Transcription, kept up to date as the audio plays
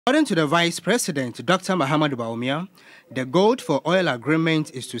According to the Vice President, Dr Bawumia, the goal for oil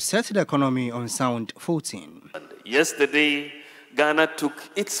agreement is to set the economy on sound footing. Yesterday, Ghana took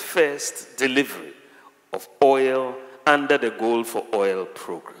its first delivery of oil under the Gold for Oil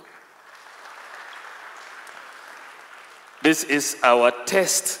program. This is our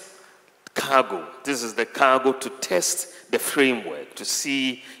test cargo. This is the cargo to test the framework, to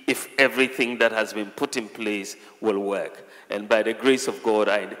see if everything that has been put in place will work. And by the grace of God,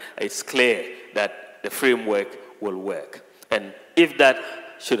 it's clear that the framework will work. And if that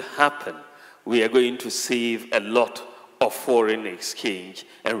should happen, we are going to save a lot of foreign exchange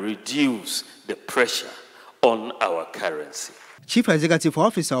and reduce the pressure on our currency. Chief Executive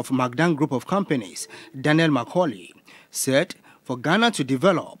Officer of Magdan Group of Companies, Daniel Macaulay, said for Ghana to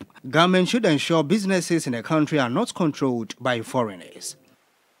develop, government should ensure businesses in the country are not controlled by foreigners.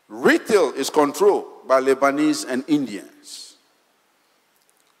 Retail is controlled by Lebanese and Indians.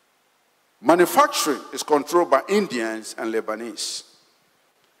 Manufacturing is controlled by Indians and Lebanese.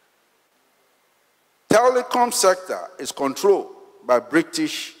 Telecom sector is controlled by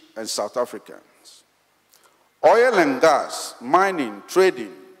British and South Africans. Oil and gas, mining,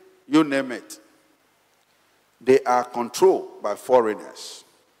 trading, you name it, they are controlled by foreigners.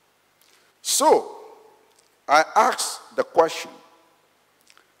 So, I ask the question,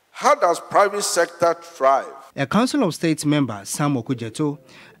 how does private sector thrive? A Council of State member, Sam Okujeto,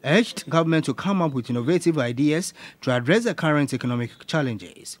 urged government to come up with innovative ideas to address the current economic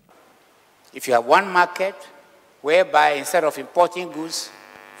challenges. If you have one market whereby instead of importing goods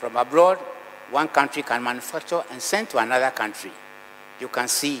from abroad, one country can manufacture and send to another country, you can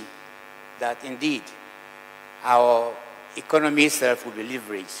see that indeed our economy itself will be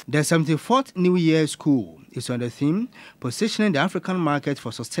leveraged. The 74th New Year School is on the theme positioning the African market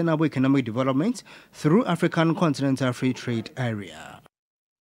for sustainable economic development through African Continental Free Trade Area.